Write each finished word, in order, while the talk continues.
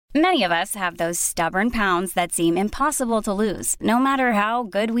Many of us have those stubborn pounds that seem impossible to lose, no matter how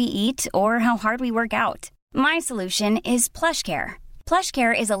good we eat or how hard we work out. My solution is PlushCare.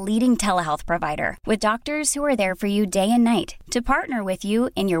 PlushCare is a leading telehealth provider with doctors who are there for you day and night to partner with you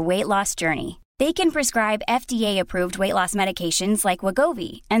in your weight loss journey. They can prescribe FDA-approved weight loss medications like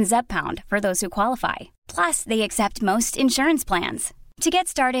Wegovy and Zepbound for those who qualify. Plus, they accept most insurance plans. To get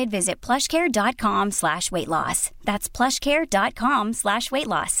started, visit plushcare.com/weightloss. That's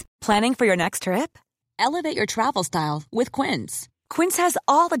plushcare.com/weightloss. Planning for your next trip? Elevate your travel style with Quince. Quince has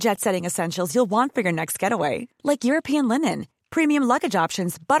all the jet-setting essentials you'll want for your next getaway, like European linen, premium luggage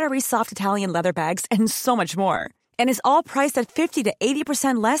options, buttery soft Italian leather bags, and so much more. And is all priced at 50 to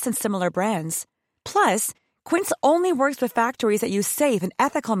 80% less than similar brands. Plus, Quince only works with factories that use safe and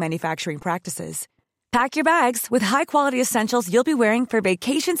ethical manufacturing practices. Pack your bags with high-quality essentials you'll be wearing for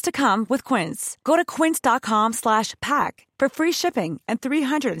vacations to come with Quince. Go to quince.com/pack for free shipping and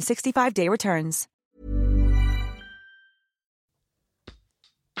 365-day returns.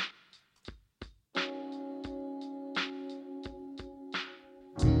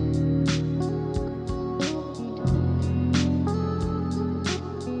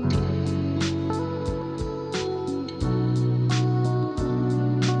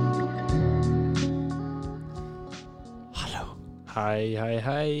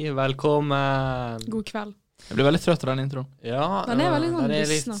 Hei, velkommen. God kveld. Jeg blir veldig trøtt av den introen. Ja, den er veldig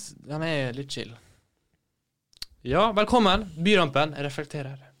sånn den er litt chill. Ja, velkommen. Byrampen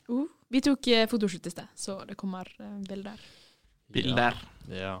reflekterer. Vi tok fotoshoot i sted, så det kommer bilder. Bilder.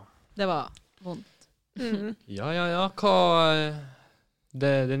 Ja. Det var vondt. Ja. Hva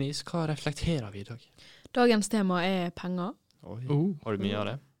Denise, hva reflekterer vi i dag? Dagens tema er penger. Oi. Har du mye av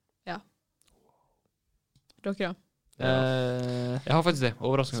det? Ja. Dere da? Jeg har faktisk det,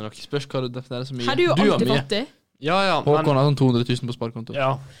 overraskende nok. Spørs hva du definerer så mye. Har du jo alltid fått det? Ja. Håkon har sånn 200 000 på sparekonto.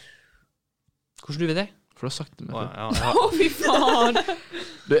 Ja. Hvordan du vet det? For du har sagt det med Ja. Fy faen!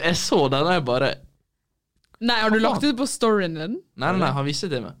 Jeg så den, og jeg bare... Nei, har du lagt ut på storyen din? Nei, han viste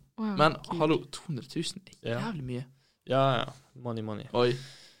det med. Ja, Men, Gud. hallo, 200 000 er jævlig mye. Ja. Money. Oi.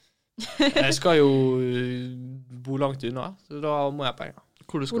 Jeg skal jo bo langt unna, så da må jeg ha penger.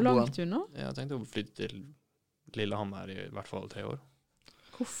 Hvor du Hvor skal bo langt den? unna? Jeg tenkte å flytte til Lillehammer i hvert fall 3 år.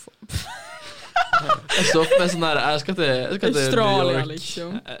 Hvorfor? Jeg står opp med sånn der, jeg skal til Australia, New York. liksom.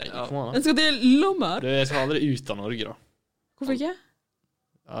 Kom an, da. Jeg skal til Lommer. Jeg skal aldri ut av Norge, da. Hvorfor ikke?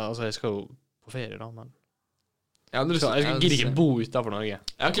 Altså, jeg skal jo på ferie, da, men Jeg gidder ikke bo utenfor Norge.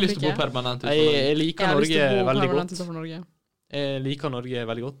 Jeg har ikke lyst til å bo permanent utenfor Jeg Norge. liker Jeg har lyst Norge til å bo veldig permanent godt. utenfor Norge. Jeg liker Norge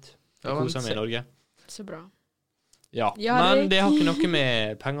veldig godt. Jeg Ja, men koser meg i Norge. Så bra. Ja, Ja, men det har Hedvig. ikke noe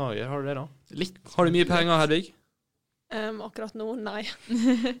med penger å gjøre, har du det da? Har du mye penger, Hedvig? Akkurat nå, nei.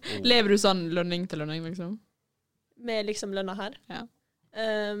 Lever du sånn lønning til lønning, liksom? Med liksom lønna her. Ja.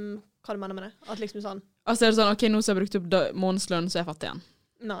 Hva du mener med det? At liksom sånn, Altså er det sånn, ok, nå så har jeg brukt opp månedslønn, så er jeg fattig igjen.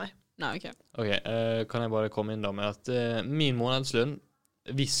 nei. Nei, ok. Ok, kan jeg bare komme inn da med at min månedslønn,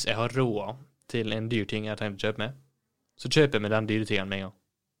 hvis jeg har råd til en dyr ting jeg har tenkt å kjøpe med, så kjøper jeg med den dyre tingen med en gang.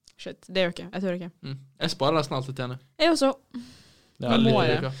 Shit, det gjør ikke. Jeg tør ikke. Jeg sparer nesten alt jeg tjener. Jeg også. Det, Nå må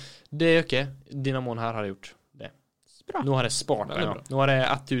jeg. det gjør ikke. Denne måneden her har jeg gjort det. Bra. Nå har jeg spart Veldig penger. Nå har jeg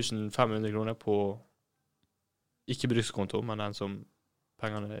 1500 kroner på ikke brukskonto, men den som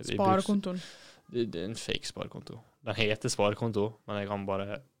pengene i bruks. Sparekontoen. Det er en fake sparekonto. Den heter sparekonto, men jeg kan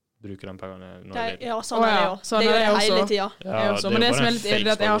bare bruke den pengene når jeg vil. Ja, sånn Å er det ja, jo. sånn det er gjør det jeg også. hele tida. Jeg også. Men det som er litt ille,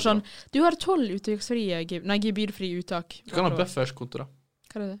 at jeg har sånn, du har 12 uttrykksfrie, gebyrfrie uttak. Du kan ha bufferskonto da.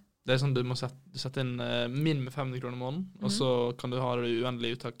 Hva er det? Det er sånn du må sette inn min med 500 kroner i måneden, og så kan du ha det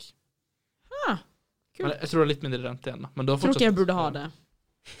uendelig uttak. Kult. Men jeg tror det er litt mindre rente igjen da. Men du har Jeg tror ikke jeg fortsatt- burde ha det.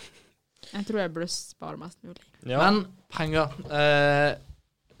 Jeg tror jeg burde spare mest mulig. Ja. Men penger.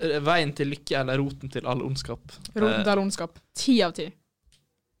 Veien til lykke eller roten til all ondskap. Roten til ondskap. 10 av 10.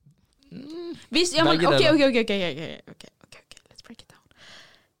 Hvis, ja, men, Begge ok, deler. let's break it down.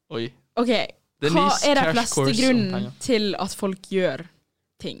 Oi. Ok, hva Denise er det crash fleste course om grunnen penger. til at folk gjør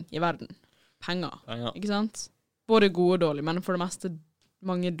ting i verden? Penger, Penger. ikke sant? Både gode og dårlige, men for det meste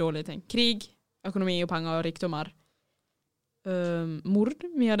mange dårlige ting. Krig, økonomi og penger og rikdommer. Mord,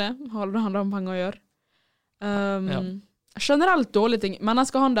 mye av det handler om penger å gjøre. Generelt dårlige ting.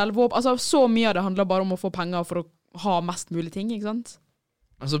 Menneskehandel, våpen, altså så mye av det handler bare om å få penger for å ha mest mulig ting, ikke sant?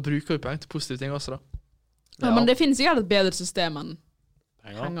 Men så bruker vi penger til positive ting også da. Ja, men det finnes sikkert et bedre system enn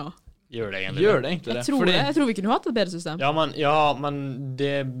Penger. penger. Gjør det egentlig Gjør det egentlig det? Jeg tror det. Jeg tror vi kunne hatt et bedre system. Ja, men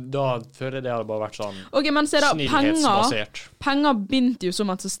da føler jeg det hadde bare vært sånn Ok, men se da, snillhetsbasert. penger begynte jo som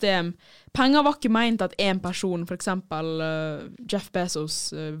et system. Penger var ikke meint at en person, for eksempel Jeff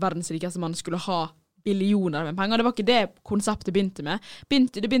Bezos, verdens rikeste mann, skulle ha billioner med penger. Det var ikke det konseptet begynte med.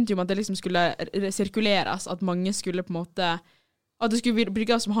 Det begynte jo med at det liksom skulle sirkuleres, at mange skulle på en måte, at det skulle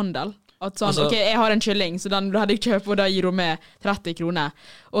brygges som handel. At sånn, Altså- ok, jeg har en kylling, så den hadde jeg kjøpt, og da gir hun med 30 kroner.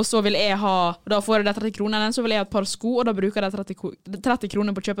 Og så vil jeg ha, da får jeg de 30 kronene, så vil jeg ha et par sko, og da bruker jeg 30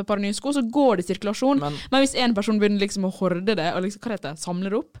 kroner på å kjøpe et par nye sko, så går det i sirkulasjon. Men- Men hvis en person begynner liksom å horde det, og liksom, hva heter det,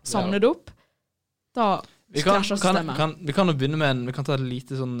 samle det opp, da Vi kan, krasjer systemet. vi kan jo begynne med vi kan ta et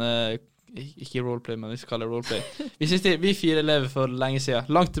lite sånn ikke roleplay, men vi skal kalle det roleplay. Vi 4 lever for lenge siden,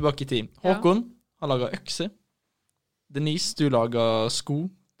 langt tilbake i tid. Ja. Håkon har laget økse. Denise, du lager sko.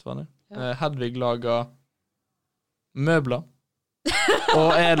 Ja. Hedvig lager møbler.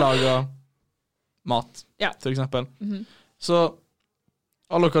 Og jeg lager mat, Ja. for eksempel. Mhm. Så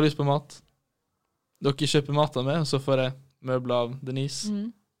alle dere har lyst på mat. Dere kjøper mat av meg, og så får jeg møbler av Denise.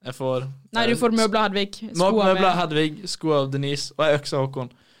 Mhm. Jeg får Nei, du får møbler, Hedvig. Sko av møbler av Hedvig, sko av Denise, og jeg økser Håkon.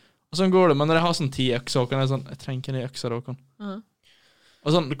 Og sånn går det, men når jeg har sånn 10 økser, Håkon, er det sånn, jeg trenger ikke en økser, Håkon. Mhm.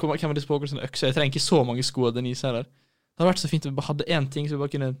 Og sånn, hvem har lyst på Håkon sånne økser? Jeg trenger ikke så mange sko av Denise heller. Det hadde vært så fint om vi bare hadde én ting, så vi bare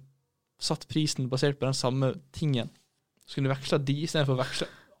kunne satt prisen basert på den samme tingen. Så kunne vi veksle de, i stedet for å veksle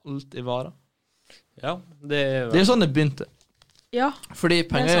alt i varer. Ja, det Det er jo sånn det begynte. Ja, Fordi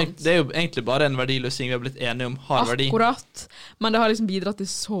penger, sant. det er jo egentlig bare en verdiløsning vi har blitt enige om har verdi. akkurat. Men det har liksom bidratt til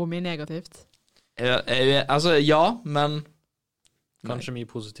så mye negativt. Altså, ja, men kanskje mye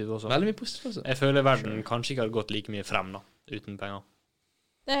positivt også. veldig mye positivt også. Jeg føler verden kanskje ikke hadde gått like mye frem da, uten penger.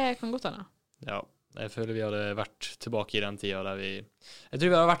 Det kan godt hende. Ja, jeg føler vi hadde vært tilbake i den tida der vi... Jeg tror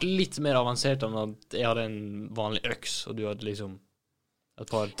vi hadde vært litt mer avansert enn at jeg hadde en vanlig øks, og du hadde liksom et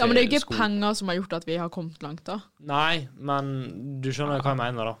par Ja, men det er jo ikke sko. penger som har gjort at vi har kommet langt, da. Nei, men du skjønner hva jeg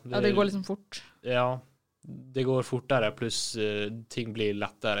mener da. Ja, det går liksom fort. Ja, det går fortere, pluss ting blir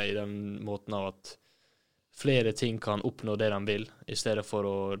lettere i den måten av at flere ting kan oppnå det de vil, i stedet for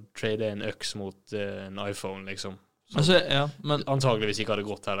å trade en øks mot en iPhone, liksom. Som Altså, ja, men antageligvis ikke hadde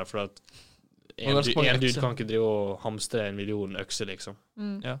gått heller, for at en Og ganske mange dude økser. kan ikke drive og hamstre 1 million økser, liksom.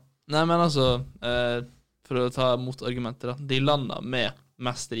 ja. Nei, men altså, for å ta motargumenter da, de landa med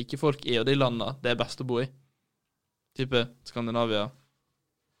mest rike folk er jo de landa det er best å bo i. Type Skandinavia,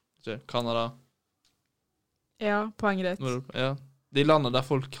 Kanada, Ja, poenget ditt. Nord-Europa, ja. De landa der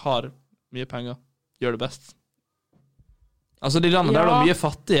folk har mye penger, gjør det best. Altså, de landa der det er Ja. mye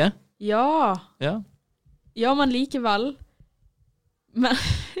fattige, Ja. ja. Ja, men likevel. Men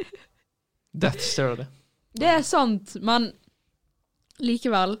Death stare det. det er sant, men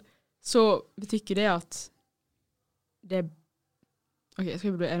likevel så betyr ikke det at det OK,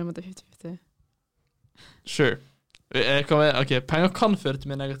 skal vi bli enige om at det er 50-50? Sure. Ok, penger kan føre til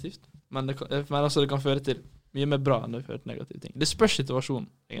mye negativt, men det kan føre til mye mer bra enn det fører til negative ting. Det spørs situasjonen,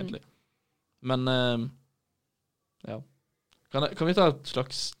 egentlig. Men, ja. Kan vi ta et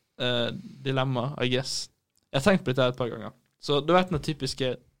slags dilemma, I guess? Jeg har tenkt på dette et par ganger. Så du vet den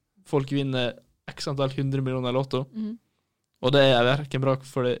typiske folk vinner x antall 100 millioner i lotto, Mhm. og det er ikke bra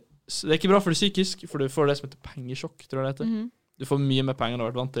for det. Det er ikke bra for det psykisk, for du får det som heter pengesjokk, tror jeg det heter. Mhm. Du får mye mer penger enn du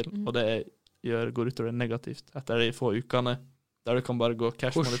har vært vant til, Mhm. og det går utover det negativt etter de få ukene der du kan bare gå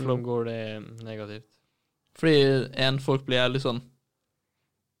cash money flow. Hvordan går det negativt? Fordi folk blir jævlig sånn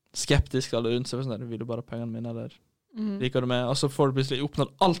skeptisk alle rundt seg, sånn der, vil du bare ha pengene mine, eller Mhm. liker du meg? Og så får du plutselig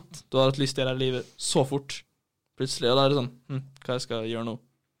oppnådd alt du har hatt lyst til i hele livet så fort, plutselig, og da er det sånn, hva jeg skal gjøre nå?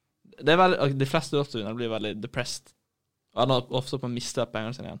 Det er veldig, de fleste lottovinnere blir veldig depressed, og da ofte på å miste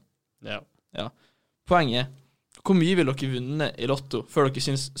pengene sine igjen. Ja. Poenget er, hvor mye vil dere vunne i lotto før dere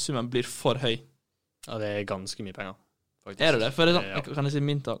synes summen blir for høy? Ja, det er ganske mye penger, faktisk. Er det det? For det er sånn, Ja. kan jeg si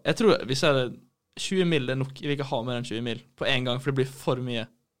min tall? Jeg tror hvis jeg er 20 mil, det er nok. Jeg vil ikke ha mer enn 20 mil på en gang, for det blir for mye,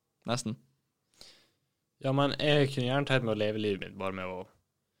 nesten. Ja, men jeg kunne gjerne tenkt meg å leve livet mitt bare med å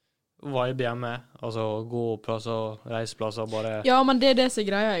vibe hjemme, altså gå plasser, reise plasser, bare... Ja, men det er det som er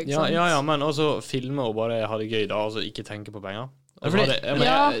greia, ikke sant? Ja, men også filme og bare ha det gøy da, altså ikke tenke på penger. Altså,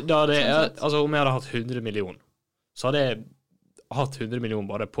 fordi- altså om jeg hadde hatt 100 millioner, så hadde jeg hatt 100 millioner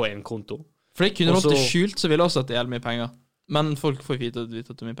bare på en konto. For jeg kunne Og holdt det så- skjult, så ville jeg også at det er mye penger. Men folk får vite at det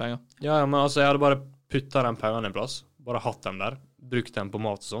er mye penger. Ja, men altså, jeg hadde bare puttet de pengene en plass, bare hatt dem der, brukt dem på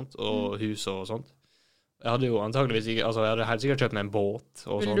mat og sånt, og hus og sånt. Jeg hadde jo antageligvis ikke, altså jeg hadde helt sikkert kjøpt meg en båt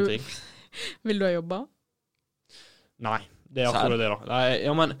og Vil sånne du- ting. Vil du ha jobba? Nei, det er akkurat det da. Nei,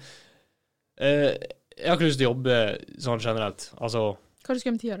 ja, men jeg har ikke lyst til å jobbe sånn generelt. Altså, Hva du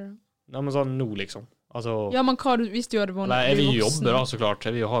skal med tida da? nei, men sånn nå liksom. Altså, Ja, men hva du, hvis du hadde vært nei, jeg vil jo voksen? jobbe da, så klart.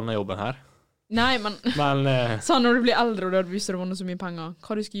 Jeg vil jo ha denne jobben her. Nei, men Men sånn når du blir eldre og du hadde visst du hadde vunnet så mye penger,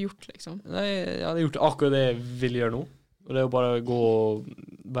 hva du skulle gjort, liksom? nei, jeg hadde gjort akkurat det jeg vil gjøre nå. Og det er jo bare å gå og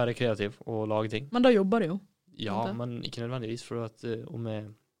være kreativ og lage ting. Men da jobber du jo. Ja, Sant det? men ikke nødvendigvis, for at om jeg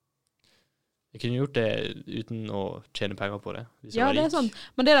Jeg kunne gjort det uten å tjene penger på det. Hvis jeg Ja, var det rik. er sånn.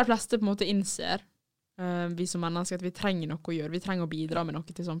 Men det de fleste på en måte innser, vi som mennesker, at vi trenger noe å gjøre. Vi trenger å bidra med noe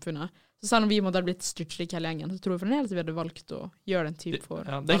til samfunnet. Så selv om vi måtte ha blitt styrtrike hele gjengen, så tror jeg fremdeles vi hadde valgt å gjøre den type for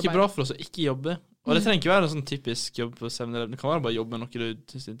Ja, det er ikke bra for oss å ikke jobbe. Og det trenger ikke være en sånn typisk jobb på 7-Eleven. Det kan være bare jobbe med noe du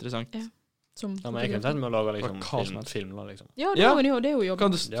synes er interessant. Ja. Som Ja, men jeg kunne tenkt meg å lage liksom, Hva som helst. film da, liksom. Ja, det Ja. er jo jobb.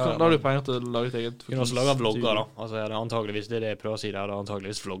 Kan du, Ja, da har du penger til å lage et eget Jeg kunne også lage vlogger, da. Altså, jeg hadde antageligvis, det er det jeg prøver å si, det hadde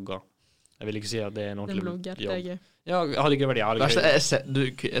antageligvis vlogger. Jeg vil ikke si at det er en Den ordentlig blogger, det er jobb. gøy. Ja, hadde ikke vært jævlig Verste, gøy.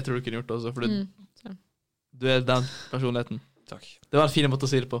 jeg tror du kunne gjort det også, for du, Så. du er den personligheten. Takk. Det var en fin måte å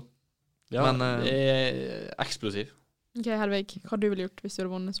si det på. Ja, Men, det er eksplosiv. Ok, Helvig, hva du ville gjort hvis du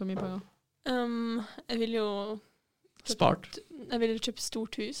hadde vunnet så mye penger? Jeg ville jo Spart. Jeg ville kjøpt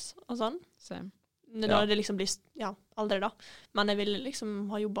stort hus og sånn. Same. Når Ja. det liksom blir aldri da. Men jeg ville liksom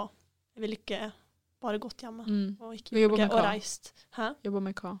ha jobba. Jeg ville ikke bare gått hjemme og ikke Og jobba med og hva? reist. Hæ? Jobba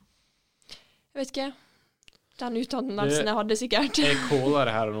med hva? Jeg vet ikke. Den utdannelsen jeg hadde sikkert. Jeg caller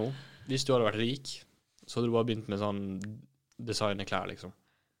det her og nå. Hvis du hadde vært rik, så hadde du bare begynt med sånn designerklær, liksom.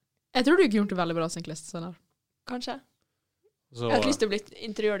 Jeg tror du kunne gjort det veldig bra som klesdesigner. Kanskje. Så, Jeg har hatt lyst til å bli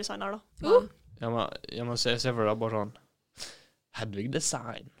interiørdesigner, da. Men, ja, men se for deg bare sånn Hedvig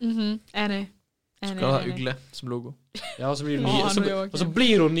Design. Enig. Skal ha ugle som logo. Ja, og så blir hun Å, nye, han så, blir jo og så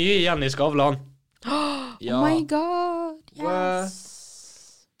blir hun nye igjen i Skavlan. Oh my god,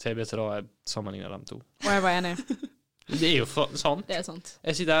 yes! TB3 er sammenlignet dem to. Og jeg var enig. Det er jo sant. Det er sant.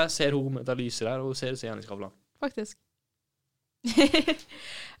 Jeg sitter her, ser hun med det lyset der, og hun ser seg igjen i Skavlan. Faktisk.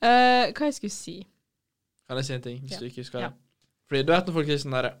 Hva jeg skulle si? Kan jeg si en ting, hvis Ja. du ikke skal Ja. Fordi du vet når folk sier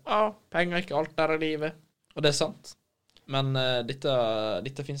sånn der, penger er ikke alt der i livet. Og det er sant. Men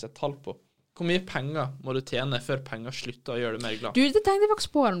dette finnes et tall på. Hvor mye penger må du tjene før penger slutter å gjøre deg mer glad? Du, det tenkte jeg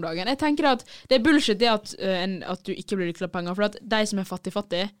faktisk på her om dagen. Jeg tenker at det er bullshit det at du ikke blir lykkelig av penger, for at de som er fattig,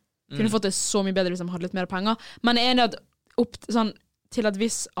 kunne fått det så mye bedre hvis de hadde litt mer penger. Men jeg er enig at sånn, til et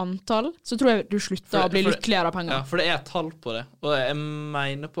visst antall, så tror jeg du slutter å bli lykkeligere av penger. Ja, for det er et tall på det. Og jeg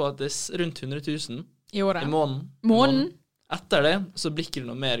mener på at det er rundt 100 000 I året. i måneden. Måneden? Etter det så blir ikke du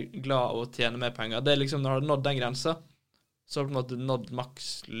noe mer glad av å tjene mer penger. Det er liksom, når du har nådd den grensa, så har du på en måte nådd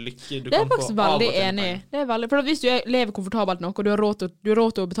maks lykke du Det er kan få faktisk av å veldig tjene enig. penger. Det er veldig, for at hvis du lever komfortabelt nok, og du har råd til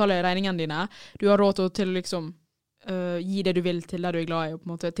å betale regningene dine, du har råd til å liksom gi det du vil til det du er glad i, og på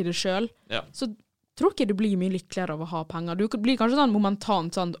en måte til deg selv, Ja. så tror ikke du blir mye lykkeligere av å ha penger. Du blir kanskje sånn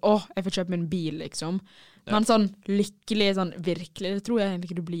momentant sånn, jeg får kjøpe meg en bil, liksom. Ja. Men sånn lykkelig, sånn virkelig, det tror jeg egentlig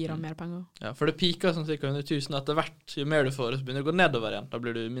ikke du blir av mer penger. Ja, for det piker sånn ca. 100 000 etter hvert. Jo mer du får, så begynner det å gå nedover igjen. Da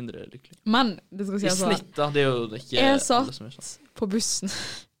blir du mindre lykkelig. Men, det skal I sies sånn, snitt, da. Det er jo ikke Jeg alle satt som er sånn. på bussen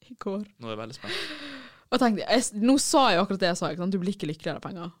i går, Nå er jeg veldig spent. og tenkte, nå sa jeg akkurat det jeg sa, ikke sant? Du blir ikke lykkeligere av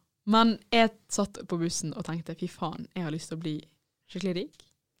penger. Men jeg satt på bussen og tenkte, fy faen, jeg har lyst til å bli skikkelig rik.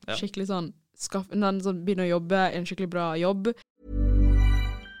 Ja. Skikkelig sånn, begynne å jobbe, en skikkelig bra jobb.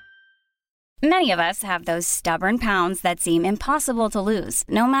 Many of us have those stubborn pounds that seem impossible to lose,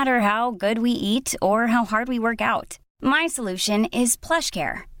 no matter how good we eat or how hard we work out. My solution is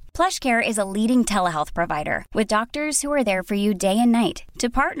PlushCare. PlushCare is a leading telehealth provider with doctors who are there for you day and night to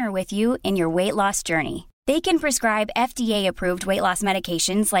partner with you in your weight loss journey. They can prescribe FDA-approved weight loss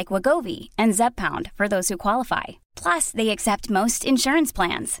medications like Wegovy and Zepbound for those who qualify. Plus, they accept most insurance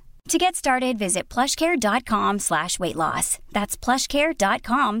plans. To get started, visit plushcare.com/weightloss. That's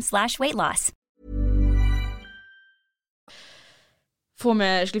plushcare.com/weightloss. Få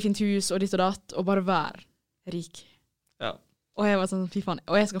meg skikkelig fint hus og ditt og datt, og bare være rik. Ja. Og jeg var sånn, fy faen,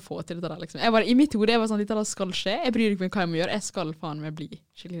 og jeg skal få til dette der, liksom. Jeg var, I mitt hode, jeg var sånn, dette der skal skje. Jeg bryr ikke meg hva jeg må gjøre. Jeg skal faen meg bli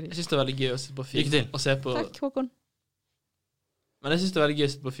skikkelig Jeg rik. syns det er veldig gøy å sitte på Lykke Finn til. og se på Takk, Håkon. Men jeg syns det er veldig gøy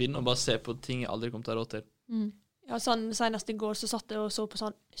å sitte på Finn og bare se på ting jeg aldri kommer til å ha råd til. ja, sånn, senest i går så satt jeg og så på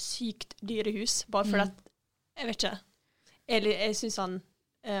sånn sykt dyre hus, bare fordi at, jeg vet ikke, jeg synes sånn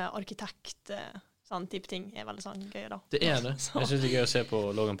arkitekt, sånn type ting er veldig sånn gøy da. Det er det. Jeg synes det er gøy å se på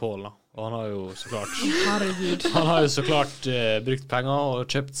Logan Paul, da. Og han har jo så klart Herregud. Han har jo så klart brukt penger og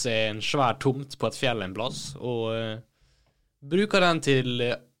kjøpt seg en svær tomt på et fjell en plass, og bruker den til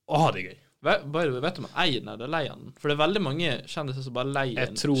å ha det gøy. Vet du om han eier den eller leier den? For det er veldig mange kjendiser som bare leier Jeg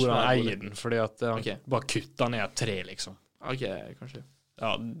en tror svær han bolig. eier den, fordi at han Ok. bare kutta ned et tre, liksom. Ok, kanskje.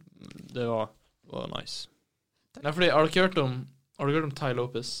 Ja, det var nice. Nei, fordi, har du hørt om Ty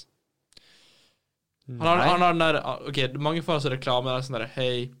Lopez? Han Nei. har den der, ok, mange får altså reklame der, sånn der,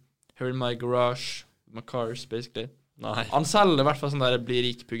 hey, here in my garage, my cars, basically. Nei. Han selger i hvert fall sånn der bli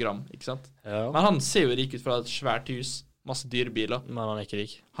rik-program, ikke sant? Ja. Men han ser jo rik ut fra et svært hus, masse dyre biler. Men han er ikke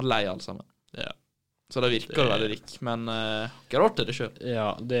rik. Han leier alle sammen. Ja. Så da virker det veldig rik, men ikke råd til det selv.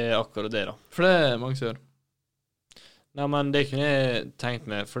 Ja, det er akkurat det, da. For det er mange som gjør. Nei, men det kunne jeg tenkt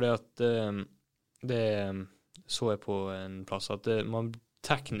meg, fordi at Det så jeg på en plass, at man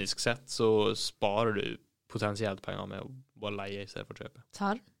teknisk sett så sparer du potensielt penger med å bare leie i stedet for å kjøpe.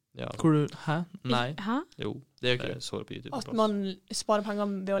 Serr? Ja, Hvor du Hæ? Nei, Hæ? jo, det er jo ikke jeg det. så det på YouTube. en At plass. man sparer penger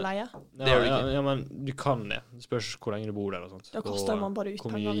ved å leie. Ja, gjør du ikke. ja, men du kan det. Det spørs hvor lenge du bor der og sånt. Da kaster Og man bare ut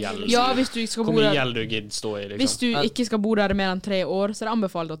hvor mye penger. gjeld- Ja, hvis du ikke skal Hvor bo mye der gjeld du gidder stå i, liksom. Hvis du ikke skal bo der i mer enn 3 år, så er det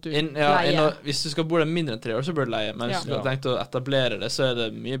anbefalt at du leier. Hvis du skal bo der mindre enn 3 år, så bør du leie. Men hvis Ja. du har tenkt å etablere det, så er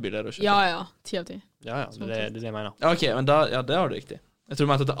det mye billigere å kjøpe. Ja, 10 av 10. Ja, det er det jeg mener. Ja, ok, men da, ja, det har du riktig. Jeg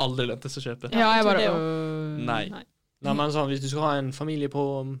tror at det aldri løntes å kjøpe. Ja, jeg tror bare det Nei. Nei, men sånn, hvis du skal ha en familie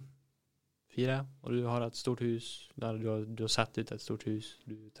på 4, og du har et stort hus, der du har sett ut et stort hus,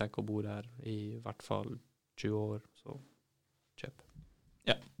 du tenker å bo der i hvert fall 20 år, så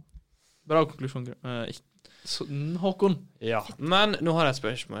kjøp. Bra konklusjon. Håkon. Ja, men nå har jeg et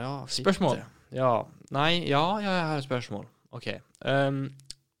spørsmål. Ja, fitte. Spørsmål? Ja, nei, jeg har et spørsmål. Ok.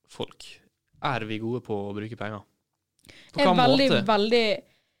 Folk, er vi gode på å bruke penger? På Jeg hva er veldig, måte? veldig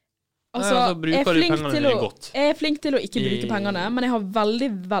Altså, Nei, bruker jeg er du flink pengene til dine å godt? Jeg er flink til å ikke bruke I- pengene, men jeg har veldig,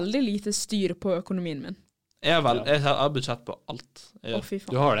 veldig lite styr på økonomien min. Jeg har budsjett på alt jeg Å, gjør. fy Du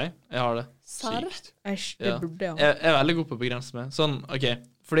faen. har det? Jeg har det. Serr? Sykt. Æsj, det Ja. burde jeg ha. Jeg er veldig god på å begrense meg. Sånn, ok,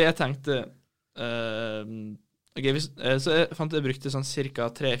 fordi jeg tenkte ok, så jeg fant jeg brukte sånn cirka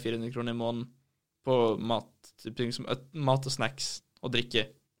 300-400 kroner i måneden på mat, typ ting som mat og snacks og drikke.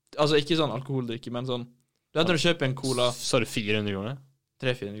 Altså ikke sånn alkoholdrikke, men sånn du vet når du kjøper en cola, Så er det 400 kroner?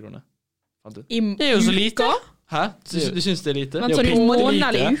 300-400 kroner. Fant du? Det er jo så lite. Hæ? Du syns det er lite? Men Det er sånn jo i bitte måneden lite.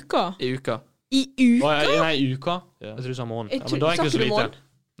 eller i uka? I uka. I Å, uka? nei, i uka? Ja. Jeg tror du sa måned. Jeg Ja, men da er ikke det så snakker du lite. måned?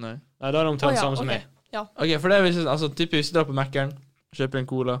 Nei. Nei, da er det omtrent Å, ja, samme som ok. meg. Ok, for det er hvis altså, typisk hvis du drar på Mækkern, kjøper en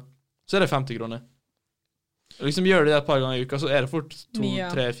cola, så er det 50 kroner. Og liksom gjør du det et par ganger i uka, så er det fort Mye.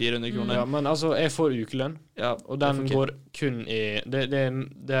 200-400 kroner. Ja, men altså, jeg får ukelønn, Ja, og den det er går kun i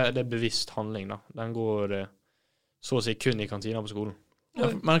det er bevisst handling, da. Den går så å si kun i kantina på skolen. Ja,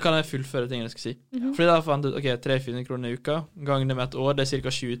 men kan jeg fullføre tingene jeg skal si? Mhm. Fordi da fant jeg ut, ok, 300-400 kroner i uka, ganger det med et år, det er ca.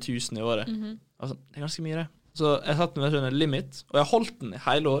 20 000 i året. Mhm. Altså, det er ganske mye det. Så jeg satte meg en limit, og jeg holdt den i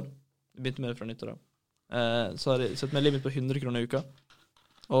hele år. Jeg begynte med det fra nyttår da. Så har jeg satt meg en limit på 100 kroner i uka.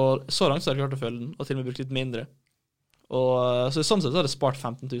 Og så langt så har jeg klart å følge den, og til og med brukt litt mindre. Og så sånn sett så har jeg spart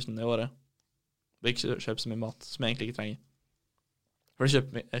 15 000 i året. Og ikke kjøpe så mye mat som jeg egentlig ikke trenger. For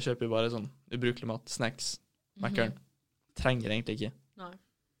jeg kjøper jo bare sånn ubrukelig mat, snacks, Mækkern. Trenger egentlig ikke.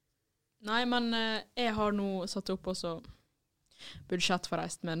 Nei, men jeg har nå satt opp også budsjett for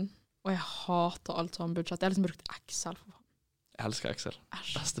reisen min, og jeg hater alt sånn budsjett. Jeg har liksom brukt Excel, for faen. Jeg elsker Excel.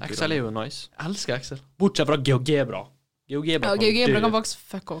 Æsj. Beste Excel er program. jo nice. Jeg elsker Excel. Bortsett fra GeoGebra. GeoGebra Ja, GeoGebra kan faktisk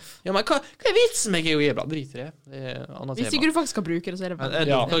fuck off. Ja, men hva er vitsen med GeoGebra? Drit i det. Det er et annet Hvis tema. ikke du faktisk skal bruke det, så er det veldig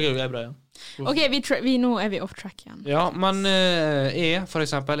Ja. Det er bra, ja. OK, nå er vi off track igjen. Ja, men jeg, for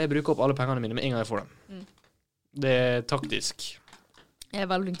eksempel, jeg bruker opp alle pengene mine med en gang jeg får dem. Mm. Det er taktisk. Jeg er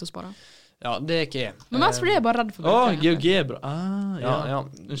veldig flink til å spare. Ja, det er ikke jeg. Men mest fordi jeg er bare redd for Å, bruke penger. GeoGebra. Ah, Ja, ja.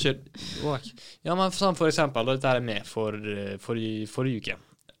 Unnskyld. Ja, men sånn for eksempel, da, dette er med forrige uke.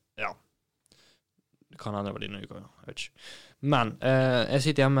 Ja. Det kan hende det var denne uka, jeg vet ikke. Men jeg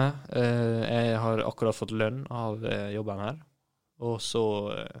sitter hjemme. Jeg har akkurat fått lønn av jobben her. Og så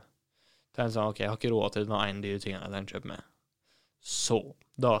tenker jeg sånn, ok, jeg har ikke råd til den ene dyre tingen jeg tenker å kjøpe med. Så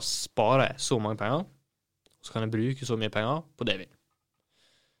da sparer jeg så mange penger, så kan jeg bruke så mye penger på det jeg vil.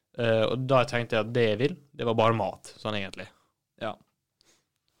 Og da tenkte jeg at det jeg vil, det var bare mat, sånn egentlig. Ja.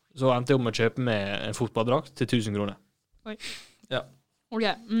 Så endte jeg om å kjøpe med en fotballdrakt til 1000 kroner. OK.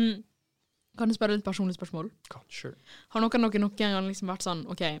 Kan jeg spørre litt personlig spørsmål? Kanskje. Har noen gang liksom vært sånn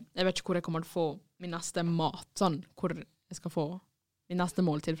OK, jeg vet ikke hvor jeg kommer til å få min neste mat, sånn hvor jeg skal få min neste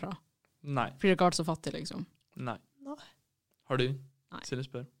måltid fra? Nei. Fordi dere har vært så fattige, liksom. Nei. Nei. Har du? Nei. Silje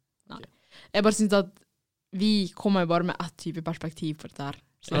spør. Jeg bare synes at vi kommer jo bare med ett type perspektiv på dette her.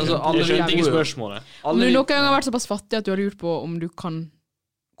 Så Altså, jeg- alle Jeg skjønte vi ikke bor jo- spørsmålet. Om du noen gang har vært såpass fattig at du har lurt på om du kan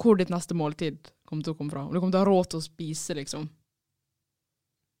hvor ditt neste måltid kommer til å komme fra. Om du kommer til å ha råd til å spise, liksom.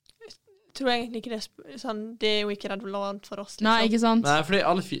 Tror jeg egentlig ikke det sånn, det er jo ikke relevant for oss. Liksom. Nei, ikke sant? Nei, fordi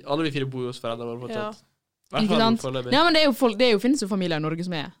alle vi fire bor jo hos foreldre våre Ja. fortsatt. I hvert Ikke fall sant? foreløpig. Ja, men det finnes jo familier i Norge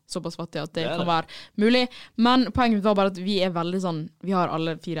som er såpass fattige at det, Det er kan det. være mulig. Men poenget mitt var bare at vi er veldig sånn, vi har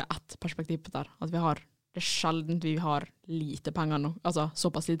alle fire ett perspektiv på det her. At det er sjelden vi har lite penger nå. Altså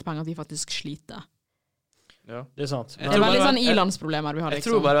såpass lite penger at vi faktisk sliter. Ja. Det er sant. Jeg Det er tror veldig bare- sånn ilandsproblemer vi har, Jeg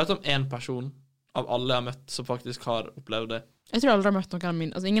tror liksom. bare jeg vet om én person av alle jeg har møtt som faktisk har opplevd det. Jeg tror jeg aldri har møtt noen av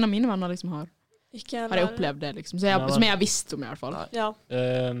mine, altså ingen av mine venner liksom har Ikke jeg opplevd det, liksom. Så Ja, men- som jeg har visst om, i hvert fall. Nei. Ja.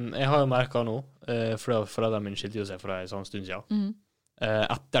 Jeg har jo merket nå, for foreldrene mine skilte jo seg for en sånn stund siden. Mhm.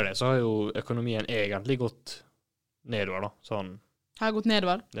 Etter det så har jo økonomien egentlig gått nedover da. Sånn, Har gått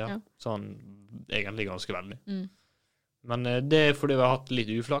nedover. Ja. Sånn egentlig ganske veldig. Mm. Men det er fordi vi har hatt litt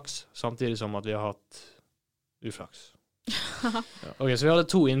uflaks, samtidig som at vi har hatt uflaks. Ok, så vi hadde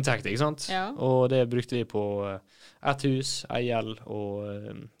 2 inntekter, ikke sant? Ja. Og det brukte vi på ett hus, ei gjeld og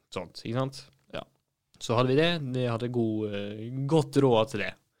sånt, ikke sant? Ja. Så hadde vi det. Vi hadde godt råd til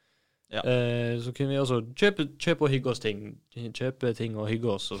det. Ja. Så kunne vi også kjøpe og hygge oss ting. Kjøpe ting og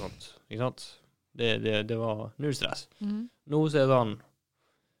hygge oss og sånt, ikke sant? Det var null stress. Mm. Nå så er det sånn,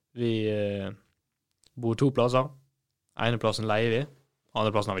 vi bor 2 plasser. Ene plassen leier vi,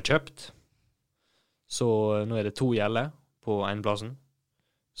 andre plassen har vi kjøpt. Så nå er det 2 gjelder på ene plassen.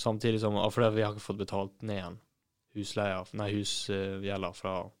 Samtidig som, fordi vi har ikke fått betalt ned igjen husgjelder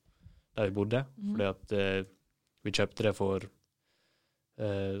fra der vi bodde. Fordi at vi kjøpte det for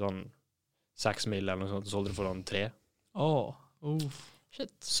sånn 6 mil eller noe sånt, og solgte det for sånn 3.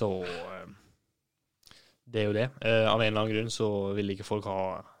 Shit. Så det er jo det. Av en eller annen grunn så vil ikke folk ha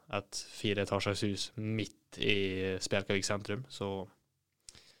et 4-etasjes hus midt i Spjelkavik sentrum, så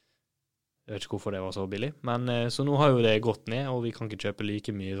jeg vet ikke hvorfor det var så billig. Men så nå har jo det gått ned, og vi kan ikke kjøpe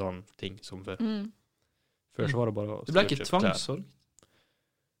like mye sånn ting som før. Før så var det bare å Det ble ikke tvangssolgt?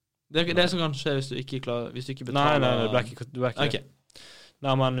 Det er det som kan skje hvis du ikke betaler. Nei, det ble ikke okay.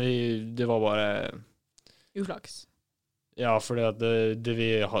 Nei, men det var bare Uflaks. Ja, fordi at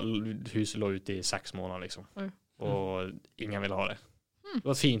huset lå ute i 6 måneder, liksom. Og ingen ville ha det. Det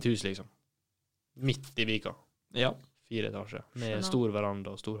var et fint hus, liksom. Midt i Vika. Ja. 4 etasjer. Med stor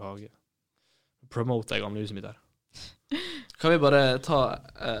veranda og stor hage. Promote det gamle huset mitt der. Kan vi bare ta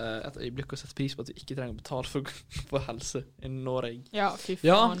et øyeblikk og sette pris på at vi ikke trenger å betale for helse i Norge? Ja, fy faen.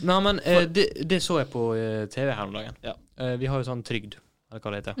 Ja, nei, men det så jeg på TV her om dagen. Ja. Vi har jo sånn trygd, eller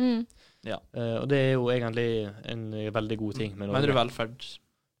hva det heter. Ja. Og det er jo egentlig en veldig god ting med Norge. Mener du velferd?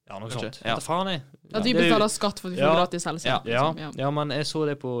 Ja, noe sånt. Ja. Faen, at vi betaler skatt for at vi får gratis helse. Ja, men jeg så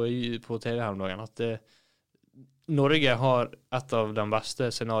det på TV her om dagen, at Norge har et av de beste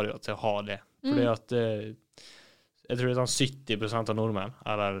scenarioene til å ha det. Fordi at jeg tror det er sånn 70% av nordmenn,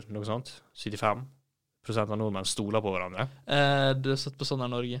 eller noe sånt, 75% av nordmenn stoler på hverandre. Du har sett på sånn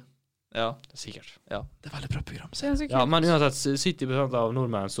her Norge. Ja, sikkert. Ja, det er veldig bra program. Ja, men uansett, 70% av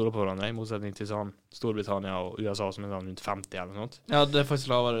nordmenn stoler på hverandre, i motsetning til sånn Storbritannia og USA, som er sånn rundt 50 eller noe sånt. Ja, det er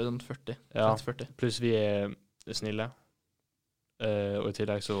faktisk lavere, sånn 40. Ja, 40. Pluss vi er snille. Og i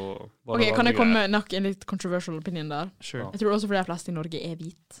tillegg så... Ok, kan jeg komme med nok en litt controversial opinion der? Sure. Jeg tror også fordi de fleste i Norge er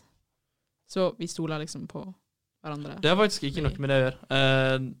hvit. Så vi stoler liksom på hverandre. Det har faktisk ikke noe med det å gjøre.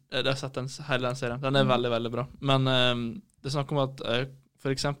 Jeg har sett hele den serien. Den er veldig, veldig bra. Men det er snakk om at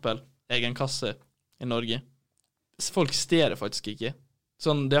for eksempel egen kasse i Norge. Folk stjeler faktisk ikke.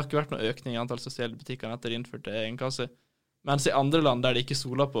 Sånn, det har ikke vært noen økning i antall som stjeler butikkene etter innført egen kasse. Mens i andre land der de ikke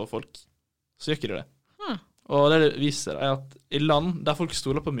stoler på folk, så gjør ikke de det. Og det viser er at i land der folk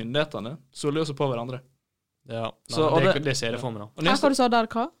stoler på myndighetene, stoler de også på hverandre. Ja, så, det ser jeg for meg nå. Hva du sa der,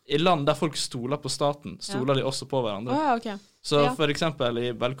 hva? I land der folk stoler på staten, stoler de også på hverandre. Okay. Så for eksempel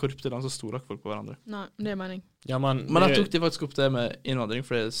i velkorrupte land så stoler ikke folk på hverandre. Nei, det er mening. Ja, men da tok de faktisk opp det med innvandring,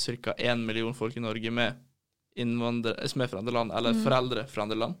 for det er cirka 1 million folk i Norge med innvandrere som er fra andre land, eller foreldre fra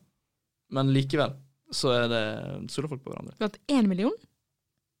andre land. Men likevel så er det stoler folk på hverandre. 1 million?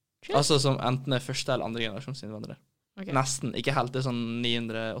 Altså som enten er første eller andre generasjons innvandrere. Okay. Nesten, ikke helt, det er sånn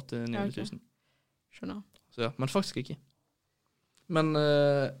 900-800 000. Skjønner. Så ja, men faktisk ikke. Men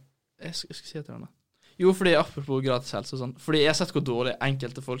jeg skal si etter henne. Jo, fordi apropos gratis helse og sånn, fordi jeg har sett hvor dårlig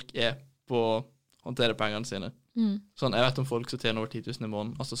enkelte folk er på å håndtere pengene sine. Sånn, jeg vet om folk som tjener over 10 000 i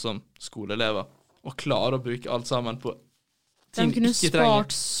måneden, altså som skoleelever, og klarer å bruke alt sammen på ting de ikke trenger. De kunne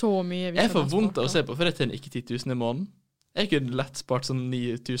spart så mye. Jeg får vondt av å se på, for jeg tjener ikke 10 000 i måneden. Jeg kunne lett spart sånn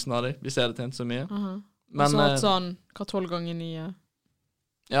 9 000 av det, hvis jeg hadde tjent så mye. Men så hatt sånn, hva 12 ganger 9?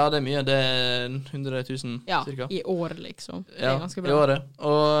 Ja, det er mye. Det er 100 000 cirka. I år liksom. Det er ganske bra. I året.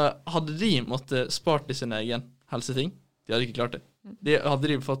 Og hadde de måttet spart i sin egen helseting, de hadde ikke klart det. Hadde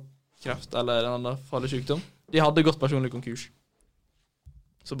de fått kreft eller en annen farlig sykdom, de hadde gått personlig konkurs.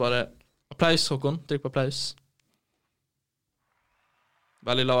 Så bare applaus, Håkon. Trykk på applaus.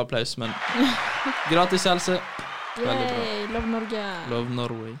 Veldig lav applaus, men gratis helse. Veldig bra. Love Norge. Love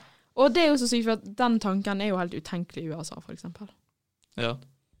Norway. Og det er jo så sykt, for at den tanken er jo helt utenkelig i USA, for eksempel. Ja.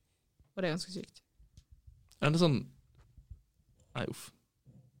 Og det er ganske sykt. Er det sånn... Nei, uff.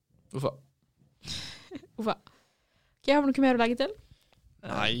 Uffa. Uffa. Ok, har vi noe mer å legge til?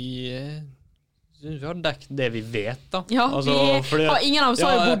 Nei, vi har dekket det vi vet, da. Ja, altså, ingen av oss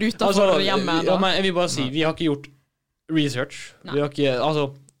har jo bodd utenfor hjemmet. Ja, men jeg vil bare si, vi har ikke gjort research. Nei. Vi har ikke, altså...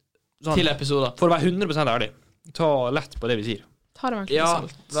 Sånn, til episoder. For å være 100% ærlig, ta lett på det vi sier. Ta det med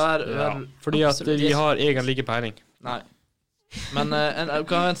salt. Ja, fordi at vi har egentlig ikke peiling. Nei. Men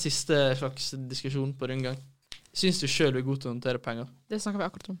kan ha en siste slags diskusjon på rundgang. Syns du selv du er god til å håndtere penger? Det snakker vi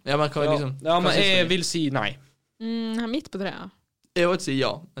akkurat om. Ja, men hva liksom? Ja, men hva syns jeg du? vil si nei. Midt på treet. Jeg vil si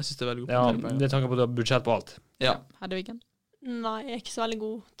ja. Jeg synes det er veldig god til å Ja, håndtere penger. det er tanken på at du har budsjett på alt. Ja. Hedvigen. Nei, jeg er ikke så veldig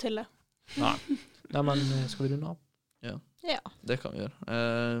god til det. Nei. Nei, men skal vi runde av? Ja. Det kan vi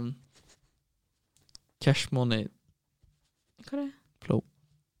gjøre. Cash money Hva er det? flow.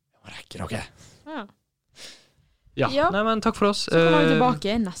 Rekker dere? Ja. Ja. Ja. Nei, men takk for oss. Så kommer vi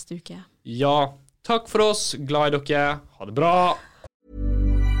tilbake neste uke. Ja. Takk for oss. Glad i dere. Ha det bra.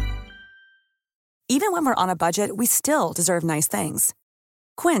 Even when we're on a budget, we still deserve nice things.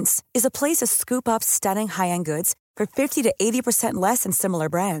 Quince is a place to scoop up stunning high-end goods for 50 to 80% less than similar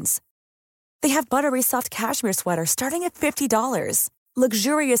brands. They have buttery soft cashmere sweaters starting at $50,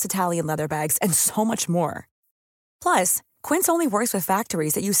 luxurious Italian leather bags, and so much more. Plus, Quince only works with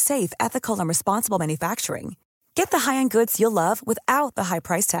factories that use safe, ethical, and responsible manufacturing. Get the high-end goods you'll love without the high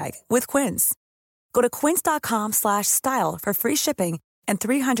price tag with Quince. Go to quince.com/style for free shipping and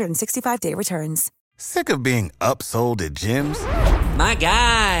 365-day returns. Sick of being upsold at gyms? My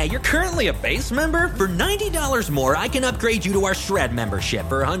guy, you're currently a base member. For $90 more, I can upgrade you to our Shred membership.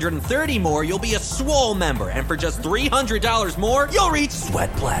 For $130 more, you'll be a Swole member. And for just $300 more, you'll reach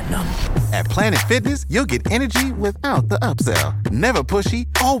Sweat Platinum. At Planet Fitness, you'll get energy without the upsell. Never pushy,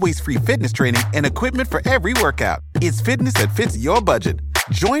 always free fitness training and equipment for every workout. It's fitness that fits your budget.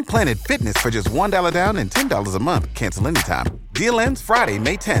 Join Planet Fitness for just $1 down and $10 a month. Cancel anytime. Deal ends Friday,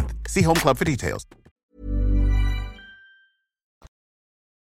 May 10th. See Home Club for details.